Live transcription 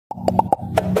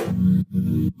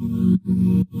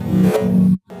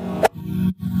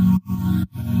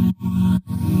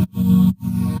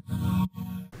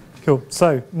Cool.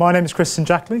 So my name is Chris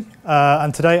Jackley,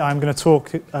 and today I'm going to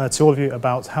talk to all of you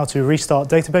about how to restart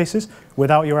databases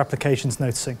without your applications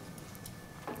noticing.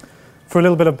 For a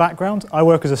little bit of background, I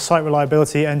work as a site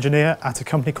reliability engineer at a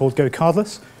company called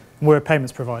GoCardless, and we're a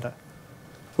payments provider.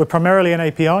 We're primarily an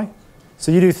API,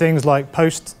 so you do things like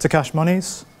post to cash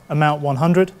monies, amount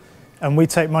 100, and we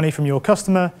take money from your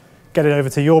customer, get it over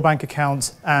to your bank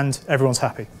account, and everyone's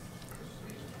happy.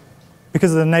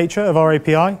 Because of the nature of our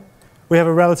API, we have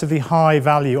a relatively high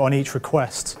value on each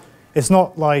request. It's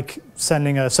not like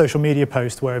sending a social media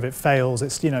post where if it fails,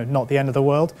 it's not the end of the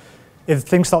world. If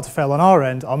things start to fail on our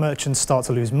end, our merchants start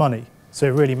to lose money. So it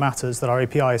really matters that our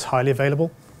API is highly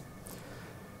available.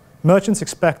 Merchants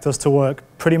expect us to work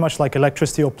pretty much like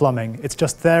electricity or plumbing. It's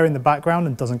just there in the background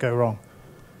and doesn't go wrong.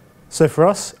 So for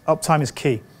us, uptime is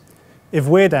key. If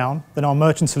we're down, then our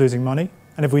merchants are losing money.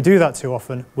 And if we do that too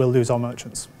often, we'll lose our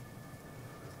merchants.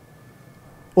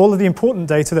 All of the important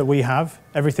data that we have,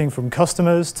 everything from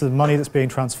customers to the money that's being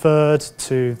transferred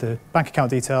to the bank account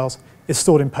details, is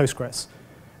stored in Postgres.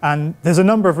 And there's a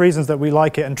number of reasons that we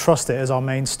like it and trust it as our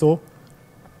main store.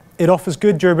 It offers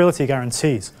good durability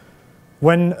guarantees.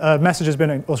 When a message has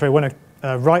been, when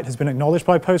a write has been acknowledged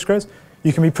by Postgres,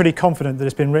 you can be pretty confident that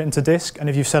it's been written to disk, and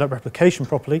if you've set up replication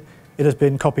properly, it has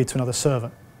been copied to another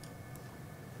server.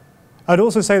 I'd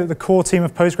also say that the core team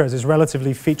of Postgres is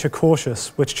relatively feature cautious,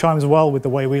 which chimes well with the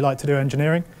way we like to do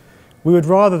engineering. We would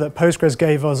rather that Postgres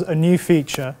gave us a new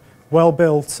feature, well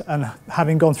built and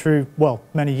having gone through, well,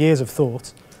 many years of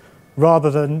thought, rather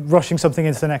than rushing something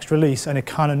into the next release and it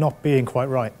kind of not being quite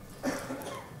right.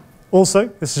 Also,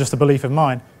 this is just a belief of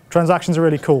mine, transactions are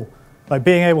really cool. Like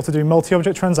being able to do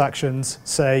multi-object transactions,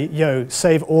 say,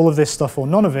 save all of this stuff or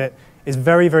none of it, is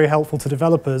very, very helpful to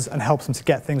developers and helps them to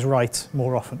get things right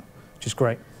more often, which is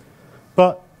great.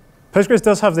 But Postgres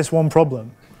does have this one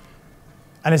problem,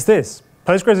 and it's this.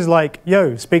 Postgres is like,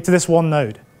 speak to this one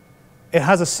node. It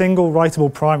has a single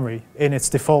writable primary in its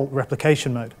default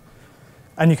replication mode.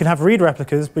 And you can have read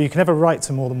replicas, but you can never write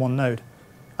to more than one node.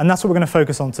 And that's what we're going to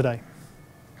focus on today.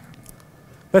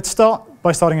 Let's start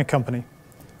by starting a company.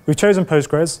 We've chosen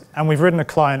Postgres, and we've written a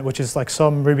client, which is like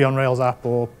some Ruby on Rails app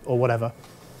or whatever.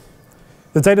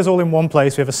 The data's all in one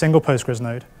place. We have a single Postgres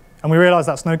node. And we realize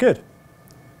that's no good.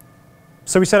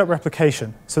 So we set up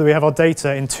replication so that we have our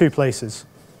data in two places.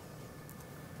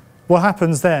 What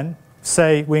happens then,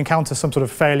 say we encounter some sort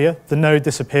of failure, the node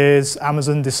disappears,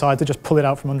 Amazon decide to just pull it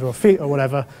out from under our feet or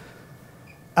whatever,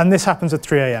 and this happens at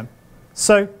 3 a.m.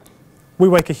 So we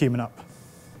wake a human up.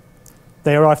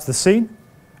 They arrive to the scene,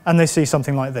 and they see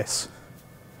something like this.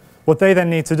 What they then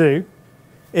need to do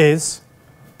is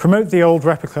promote the old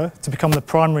replica to become the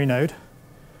primary node,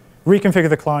 reconfigure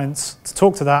the clients to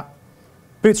talk to that,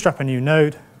 bootstrap a new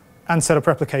node, and set up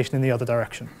replication in the other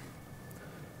direction.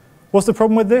 What's the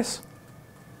problem with this?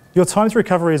 Your time to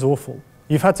recovery is awful.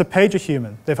 You've had to page a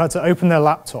human. They've had to open their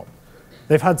laptop.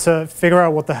 They've had to figure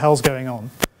out what the hell's going on,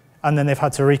 and then they've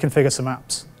had to reconfigure some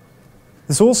apps.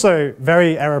 It's also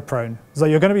very error-prone. It's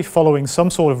like you're going to be following some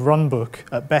sort of run book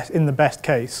in the best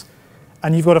case,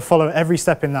 and you've got to follow every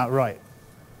step in that right.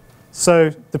 So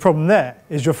the problem there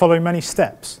is you're following many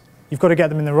steps. You've got to get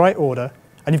them in the right order,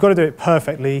 and you've got to do it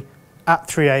perfectly at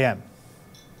 3 a.m.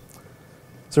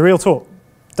 So real talk,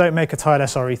 don't make a tired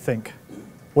SRE think.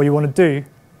 What you want to do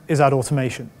is add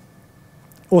automation.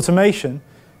 Automation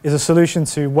is a solution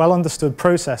to well-understood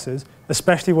processes,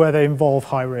 especially where they involve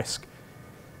high risk.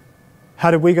 How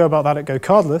did we go about that at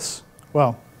GoCardless?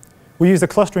 Well, we used a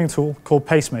clustering tool called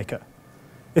Pacemaker.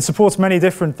 It supports many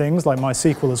different things, like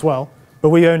MySQL as well, but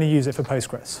we only use it for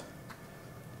Postgres.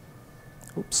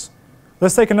 Oops.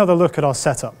 Let's take another look at our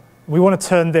setup. We want to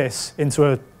turn this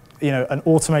into an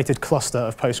automated cluster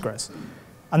of Postgres.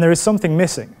 And there is something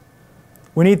missing.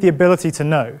 We need the ability to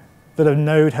know that a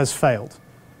node has failed.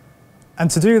 And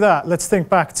to do that, let's think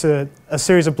back to a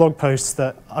series of blog posts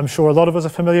that I'm sure a lot of us are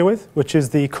familiar with, which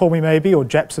is the Call Me Maybe or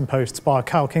Jepsen posts by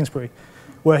Kyle Kingsbury,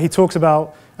 where he talks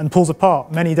about and pulls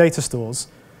apart many data stores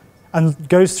and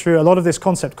goes through a lot of this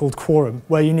concept called quorum,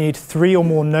 where you need 3 or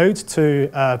more nodes to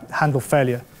handle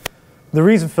failure. The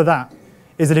reason for that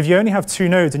is that if you only have 2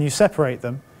 nodes and you separate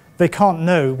them, they can't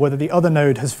know whether the other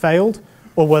node has failed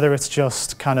or whether it's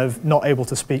just kind of not able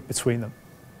to speak between them.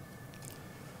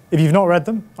 If you've not read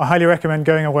them, I highly recommend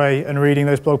going away and reading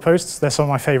those blog posts. They're some of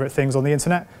my favorite things on the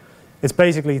internet. It's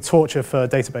basically torture for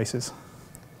databases.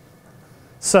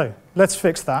 So let's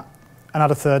fix that and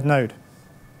add a 3rd node.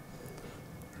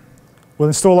 We'll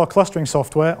install our clustering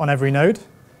software on every node,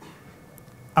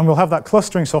 and we'll have that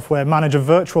clustering software manage a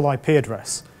virtual IP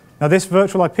address. Now this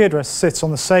virtual IP address sits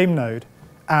on the same node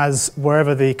as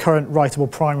wherever the current writable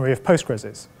primary of Postgres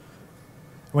is.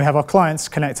 And we have our clients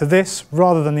connect to this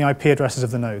rather than the IP addresses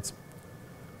of the nodes.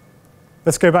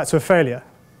 Let's go back to a failure.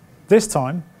 This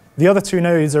time, the other two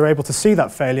nodes are able to see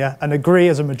that failure and agree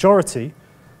as a majority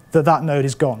that that node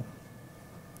is gone.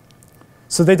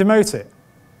 So they demote it.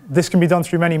 This can be done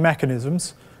through many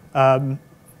mechanisms,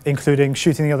 including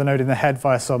shooting the other node in the head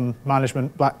via some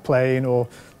management backplane or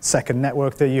second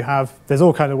network that you have. There's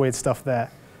all kind of weird stuff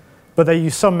there. But they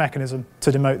use some mechanism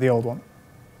to demote the old one.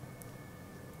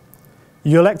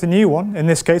 You elect a new one. In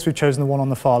this case, we've chosen the one on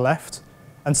the far left,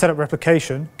 and set up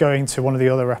replication going to one of the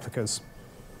other replicas.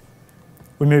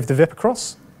 We move the VIP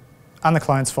across, and the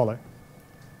clients follow.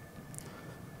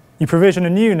 You provision a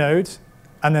new node,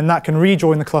 and then that can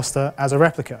rejoin the cluster as a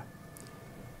replica.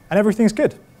 And everything's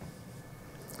good.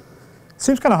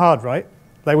 Seems kind of hard, right?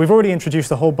 Like, we've already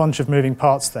introduced a whole bunch of moving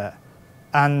parts there,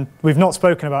 and we've not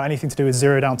spoken about anything to do with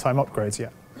zero downtime upgrades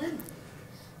yet.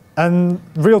 And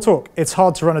real talk, it's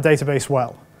hard to run a database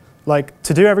well. Like,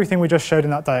 to do everything we just showed in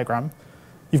that diagram,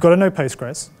 you've got to know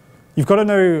Postgres. You've got to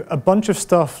know a bunch of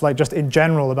stuff, like just in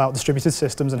general about distributed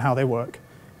systems and how they work.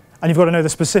 And you've got to know the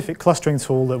specific clustering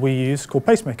tool that we use called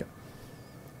Pacemaker.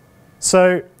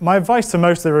 So my advice to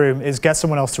most of the room is get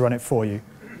someone else to run it for you.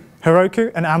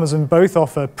 Heroku and Amazon both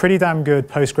offer pretty damn good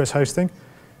Postgres hosting.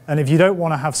 And if you don't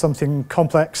want to have something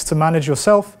complex to manage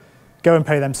yourself, go and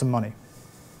pay them some money.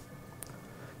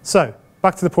 So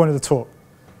back to the point of the talk.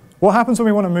 What happens when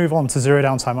we want to move on to zero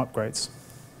downtime upgrades?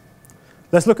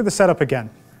 Let's look at the setup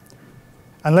again.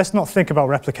 And let's not think about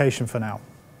replication for now.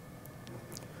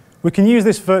 We can use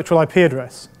this virtual IP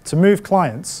address to move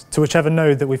clients to whichever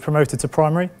node that we've promoted to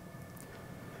primary.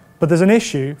 But there's an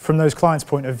issue from those clients'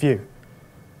 point of view.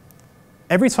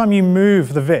 Every time you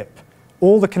move the VIP,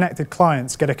 all the connected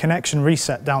clients get a connection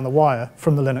reset down the wire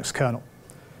from the Linux kernel.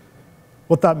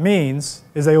 What that means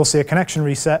is they all see a connection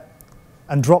reset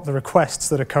and drop the requests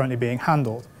that are currently being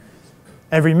handled.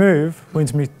 Every move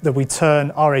means that we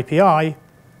turn our API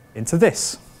into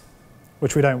this,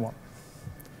 which we don't want.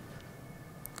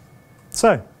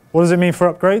 So, what does it mean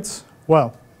for upgrades?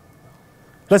 Well,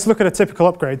 let's look at a typical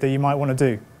upgrade that you might want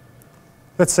to do.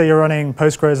 Let's say you're running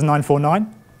Postgres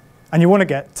 9.4.9, and you want to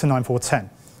get to 9.4.10.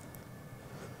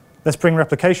 Let's bring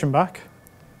replication back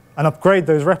and upgrade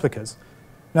those replicas.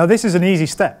 Now, this is an easy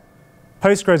step.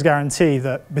 Postgres guarantee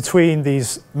that between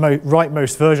these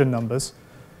rightmost version numbers,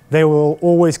 they will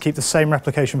always keep the same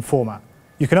replication format.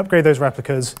 You can upgrade those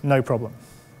replicas, no problem.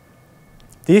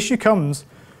 The issue comes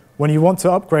when you want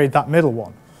to upgrade that middle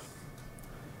one.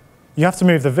 You have to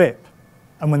move the VIP,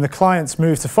 and when the clients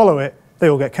move to follow it, they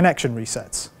all get connection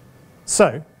resets.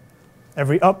 So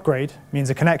every upgrade means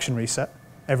a connection reset.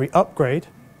 Every upgrade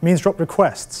means drop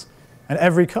requests. And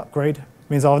every upgrade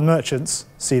means our merchants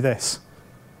see this.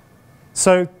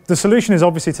 So the solution is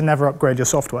obviously to never upgrade your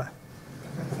software.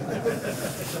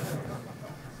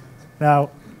 Now,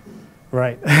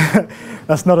 right,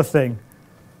 that's not a thing.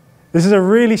 This is a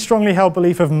really strongly held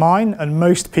belief of mine and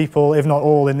most people, if not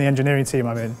all, in the engineering team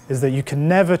I'm in, is that you can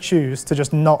never choose to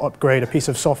just not upgrade a piece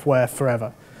of software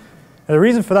forever. And the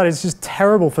reason for that is it's just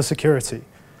terrible for security.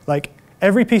 Like,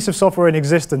 every piece of software in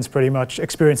existence pretty much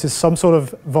experiences some sort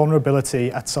of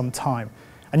vulnerability at some time.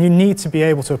 And you need to be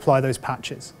able to apply those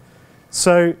patches.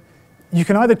 So you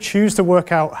can either choose to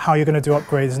work out how you're going to do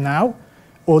upgrades now,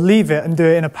 or leave it and do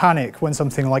it in a panic when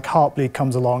something like Heartbleed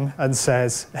comes along and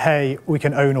says, hey, we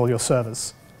can own all your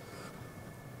servers.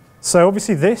 So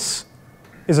obviously this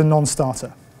is a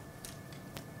non-starter.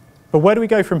 But where do we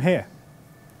go from here?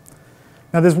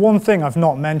 Now there's one thing I've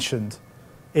not mentioned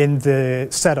in the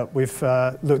setup we've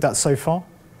looked at so far.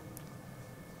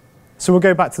 So we'll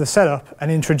go back to the setup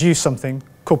and introduce something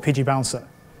called PG Bouncer.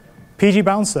 PG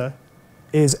Bouncer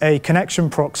is a connection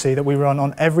proxy that we run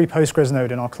on every Postgres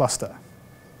node in our cluster.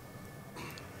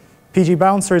 PG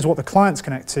Bouncer is what the clients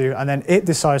connect to, and then it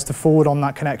decides to forward on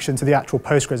that connection to the actual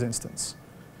Postgres instance.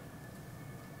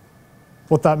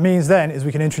 What that means then is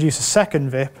we can introduce a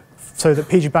second VIP so that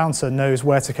PG Bouncer knows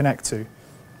where to connect to.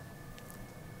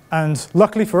 And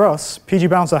luckily for us, PG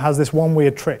Bouncer has this one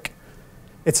weird trick.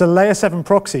 It's a layer 7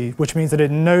 proxy, which means that it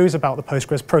knows about the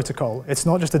Postgres protocol. It's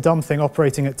not just a dumb thing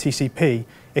operating at TCP.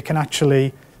 It can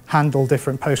actually handle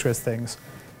different Postgres things.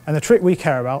 And the trick we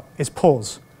care about is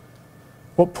pause.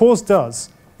 What pause does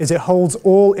is it holds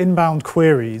all inbound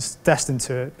queries destined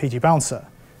to PG Bouncer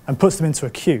and puts them into a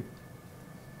queue.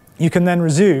 You can then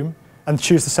resume and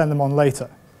choose to send them on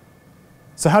later.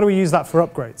 So how do we use that for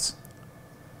upgrades?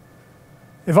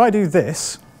 If I do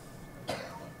this,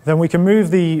 then we can move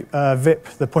the VIP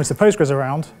that points to Postgres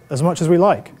around as much as we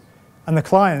like. And the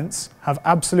clients have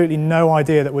absolutely no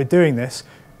idea that we're doing this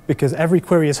because every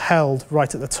query is held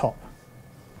right at the top.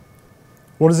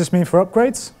 What does this mean for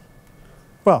upgrades?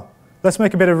 Well, let's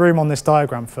make a bit of room on this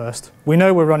diagram first. We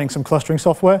know we're running some clustering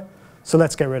software, so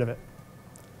let's get rid of it.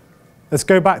 Let's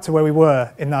go back to where we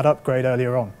were in that upgrade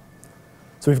earlier on.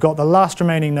 So we've got the last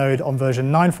remaining node on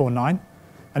version 9.4.9,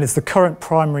 and it's the current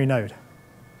primary node.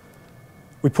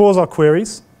 We pause our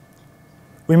queries.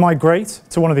 We migrate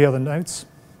to one of the other nodes.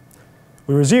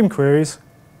 We resume queries.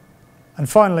 And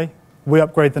finally, we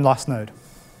upgrade the last node.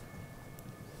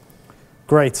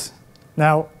 Great.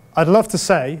 Now, I'd love to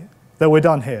say that we're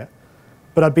done here,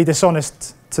 but I'd be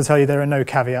dishonest to tell you there are no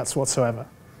caveats whatsoever.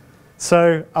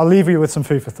 So I'll leave you with some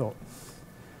food for thought.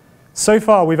 So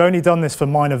far, we've only done this for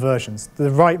minor versions, the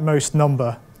rightmost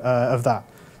number of that.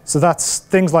 So that's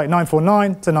things like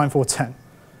 9.4.9 to 9.4.10.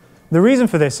 The reason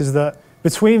for this is that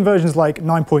between versions like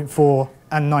 9.4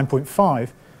 and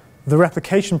 9.5, the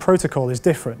replication protocol is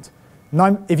different.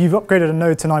 If you've upgraded a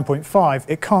node to 9.5,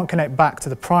 it can't connect back to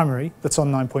the primary that's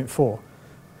on 9.4.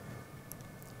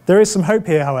 There is some hope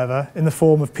here, however, in the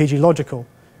form of PG Logical,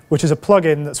 which is a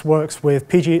plugin that works with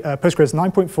Postgres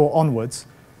 9.4 onwards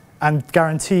and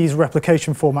guarantees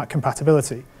replication format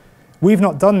compatibility. We've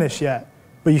not done this yet,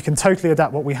 but you can totally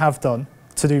adapt what we have done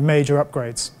to do major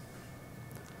upgrades.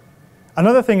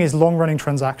 Another thing is long-running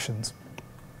transactions.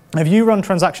 If you run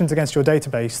transactions against your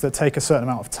database that take a certain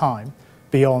amount of time,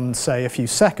 beyond, say, a few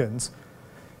seconds,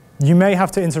 you may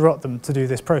have to interrupt them to do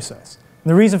this process. And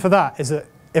the reason for that is that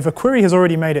if a query has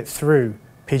already made it through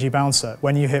PG Bouncer,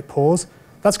 when you hit pause,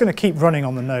 that's going to keep running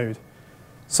on the node.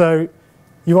 So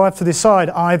you have to decide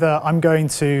either I'm going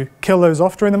to kill those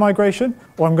off during the migration,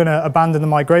 or I'm going to abandon the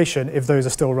migration if those are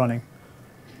still running.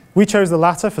 We chose the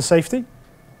latter for safety,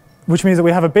 which means that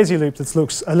we have a busy loop that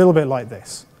looks a little bit like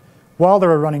this. While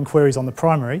there are running queries on the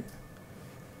primary,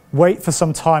 wait for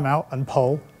some timeout and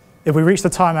poll. If we reach the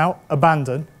timeout,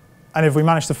 abandon. And if we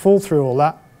manage to fall through all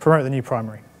that, promote the new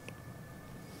primary.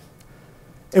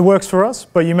 It works for us,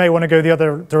 but you may want to go the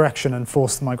other direction and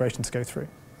force the migration to go through.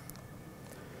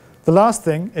 The last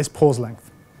thing is pause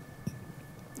length.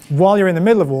 While you're in the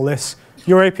middle of all this,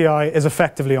 your API is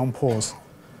effectively on pause.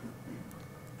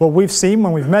 What we've seen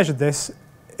when we've measured this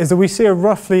is that we see a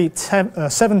roughly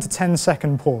 7 to 10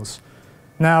 second pause.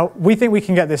 Now, we think we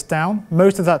can get this down.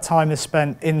 Most of that time is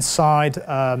spent inside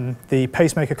the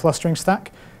pacemaker clustering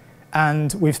stack.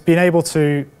 And we've been able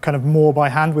to kind of more by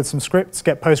hand with some scripts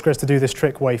get Postgres to do this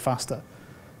trick way faster.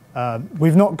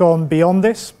 We've not gone beyond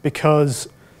this because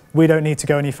we don't need to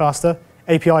go any faster.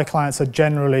 API clients are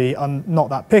generally not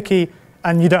that picky,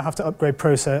 and you don't have to upgrade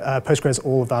Postgres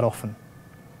all of that often.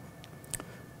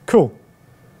 Cool.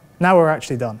 Now we're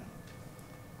actually done.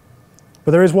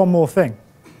 But there is one more thing.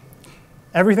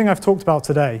 Everything I've talked about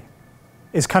today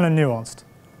is kind of nuanced.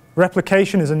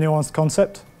 Replication is a nuanced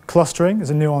concept. Clustering is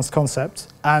a nuanced concept.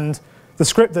 And the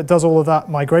script that does all of that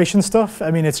migration stuff,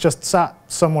 I mean, it's just sat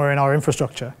somewhere in our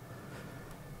infrastructure.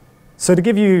 So to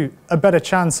give you a better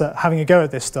chance at having a go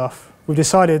at this stuff, we've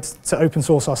decided to open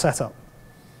source our setup.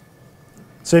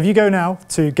 So if you go now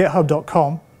to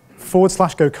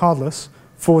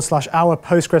github.com/GoCardless/our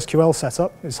PostgreSQL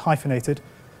setup, is hyphenated,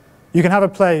 you can have a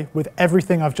play with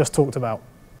everything I've just talked about.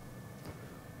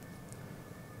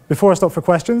 Before I stop for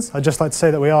questions, I'd just like to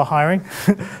say that we are hiring.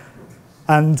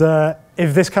 And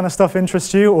if this kind of stuff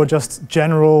interests you, or just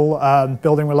general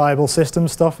building reliable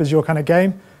systems stuff is your kind of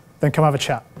game, then come have a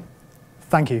chat.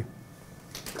 Thank you.